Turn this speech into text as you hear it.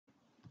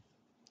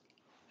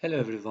Hello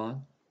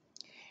everyone.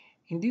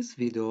 In this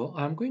video,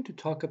 I'm going to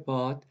talk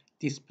about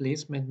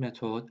displacement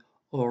method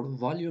or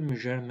volume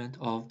measurement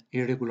of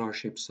irregular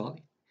shape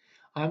solid.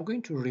 I'm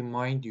going to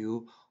remind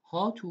you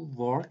how to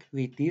work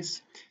with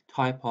this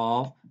type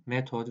of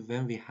method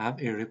when we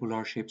have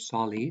irregular shape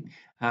solid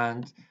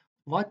and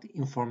what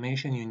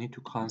information you need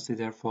to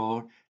consider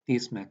for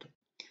this method.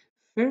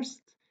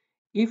 First,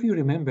 if you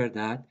remember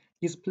that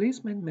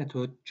displacement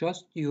method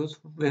just used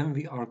when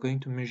we are going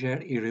to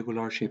measure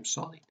irregular shape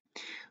solid.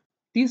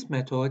 This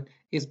method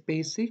is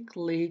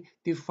basically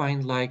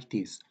defined like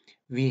this.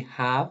 We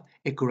have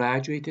a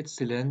graduated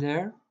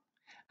cylinder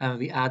and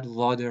we add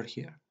water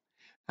here.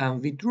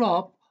 And we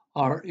drop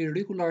our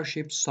irregular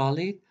shaped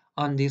solid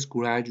on this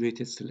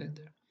graduated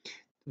cylinder.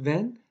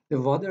 When the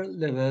water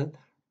level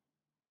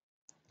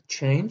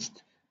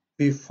changed,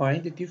 we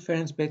find the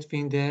difference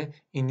between the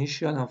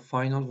initial and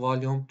final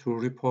volume to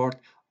report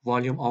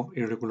volume of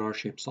irregular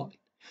shaped solid.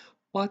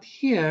 But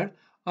here,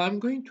 I'm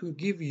going to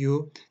give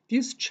you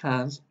this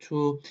chance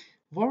to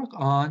work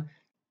on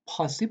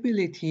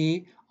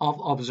possibility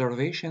of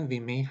observation we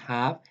may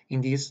have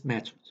in this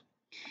method.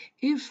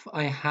 If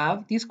I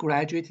have this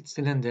graduated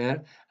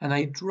cylinder and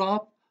I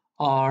drop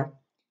our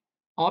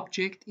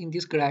object in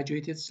this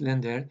graduated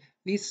cylinder,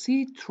 we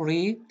see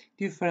three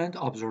different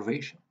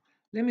observations.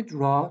 Let me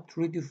draw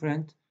three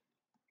different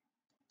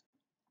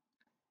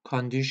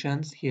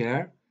conditions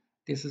here.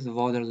 This is the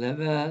water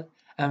level,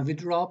 and we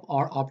drop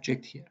our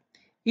object here.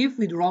 If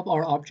we drop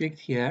our object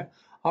here,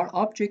 our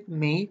object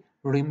may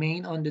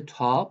remain on the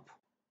top,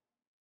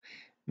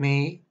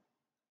 may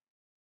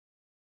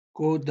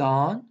go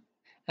down,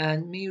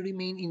 and may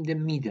remain in the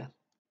middle.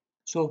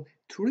 So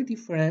three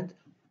different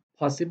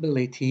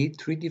possibility,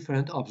 three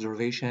different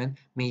observation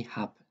may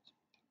happen.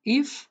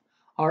 If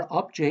our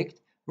object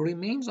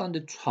remains on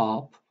the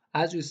top,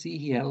 as you see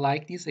here,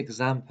 like this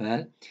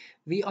example,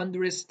 we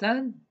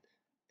understand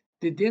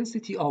the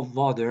density of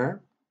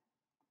water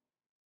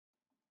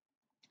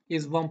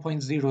is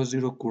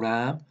 1.00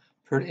 gram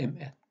per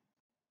ml.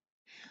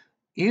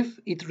 If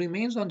it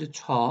remains on the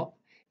top,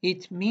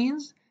 it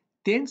means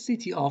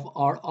density of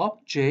our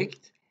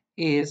object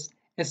is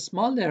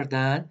smaller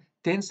than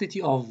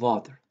density of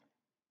water.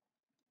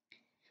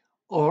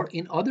 Or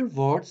in other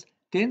words,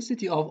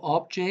 density of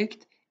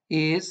object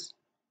is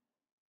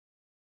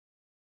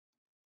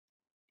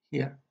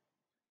here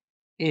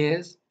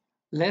is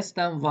less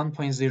than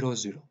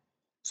 1.00.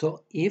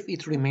 So if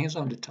it remains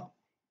on the top.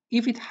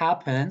 If it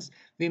happens,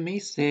 we may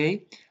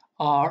say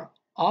our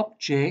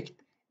object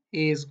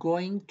is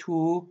going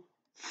to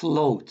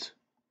float.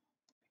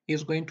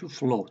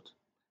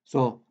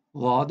 So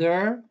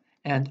water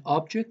and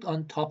object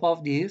on top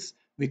of this,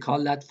 we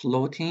call that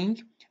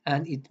floating,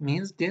 and it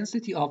means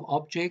density of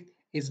object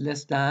is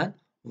less than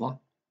 1.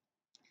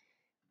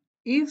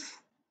 If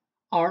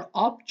our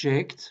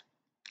object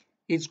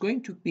is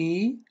going to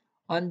be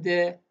on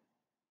the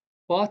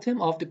bottom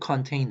of the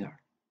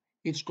container,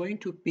 it's going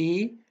to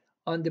be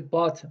on the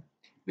bottom.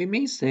 We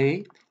may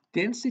say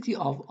density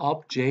of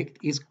object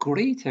is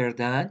greater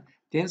than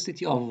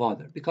density of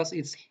water because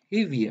it's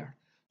heavier.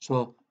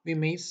 So we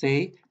may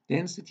say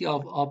density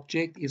of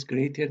object is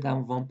greater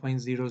than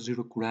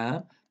 1.00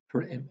 gram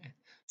per ml.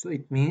 So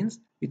it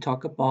means we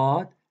talk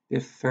about the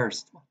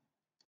first one.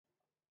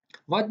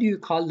 What do you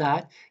call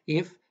that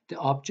if the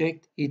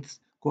object is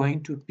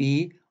going to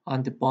be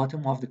on the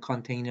bottom of the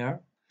container?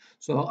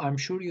 So I'm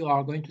sure you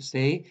are going to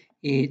say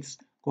it's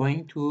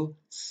going to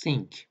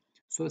sink.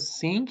 So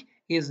sink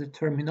is the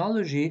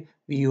terminology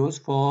we use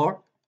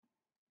for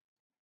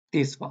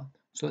this one.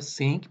 So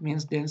sink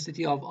means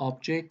density of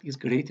object is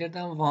greater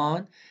than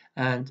 1,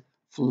 and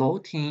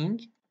floating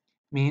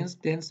means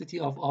density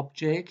of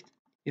object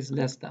is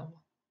less than 1.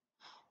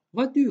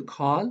 What do you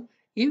call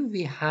if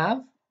we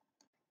have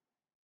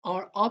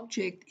our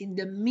object in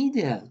the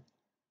middle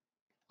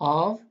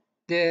of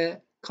the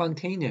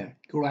container,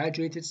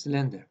 graduated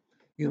cylinder?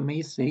 You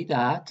may say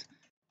that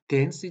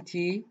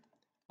density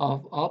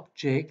of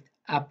object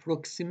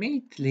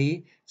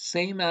approximately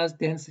same as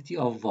density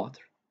of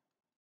water,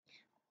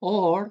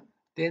 or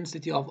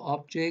density of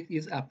object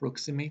is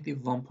approximately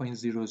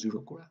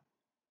 1.00 gram.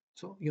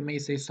 So you may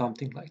say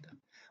something like that.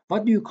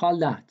 What do you call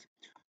that?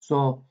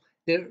 So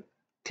the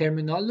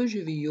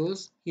terminology we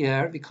use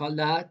here, we call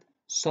that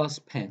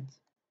suspend.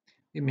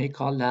 We may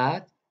call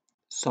that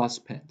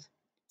suspend.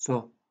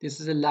 So this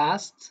is the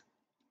last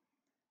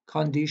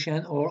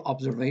condition or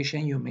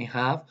observation you may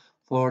have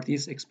for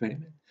this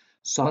experiment.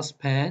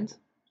 Suspend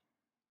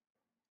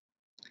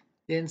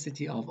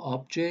density of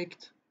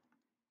object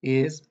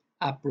is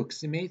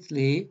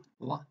approximately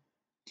 1.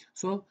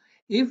 So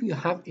if you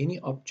have any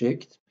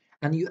object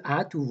and you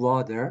add to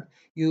water,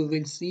 you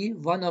will see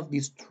one of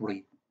these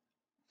three: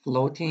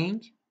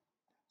 floating,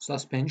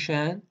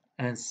 suspension,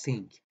 and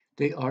sink.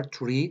 They are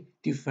three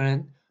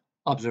different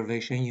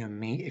observations you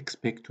may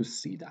expect to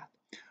see that.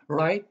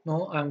 Right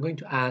now, I'm going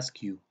to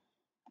ask you,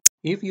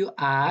 if you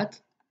add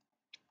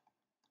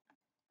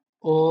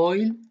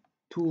oil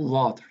to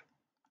water,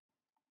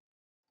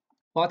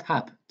 what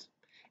happened?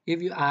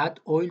 If you add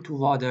oil to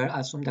water,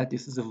 assume that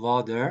this is a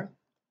water,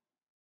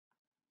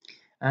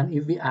 and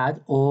if we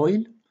add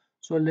oil,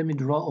 so let me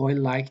draw oil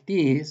like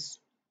this,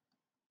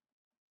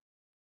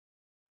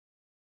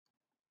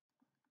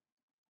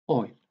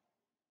 oil.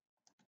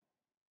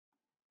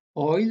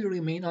 Oil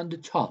remain on the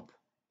top.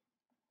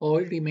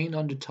 Oil remain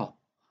on the top.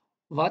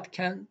 What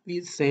can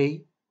we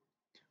say?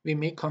 We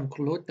may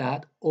conclude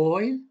that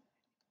oil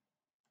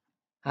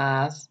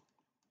has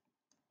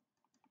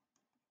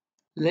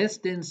less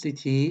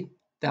density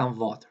than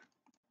water,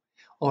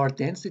 or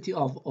density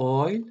of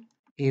oil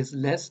is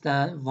less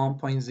than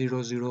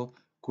 1.00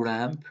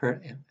 gram per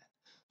ml.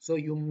 So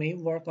you may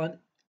work on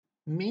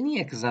many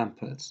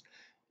examples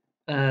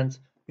and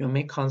you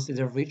may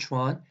consider which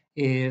one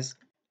is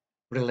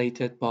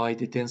related by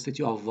the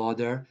density of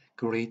water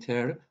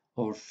greater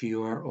or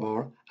fewer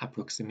or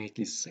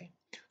approximately same.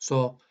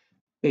 So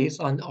based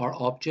on our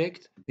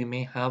object, we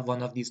may have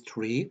one of these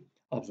three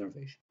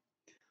observations.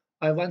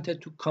 I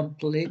wanted to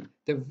complete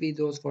the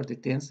videos for the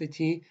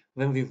density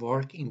when we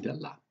work in the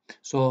lab.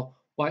 So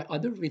by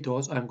other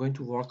videos, I'm going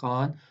to work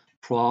on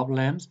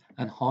problems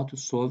and how to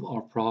solve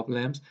our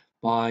problems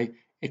by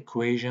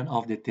equation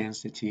of the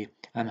density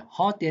and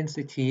how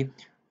density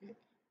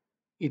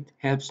it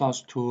helps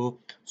us to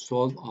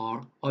solve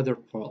our other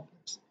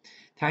problems.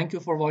 Thank you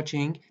for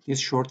watching this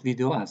short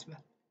video as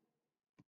well.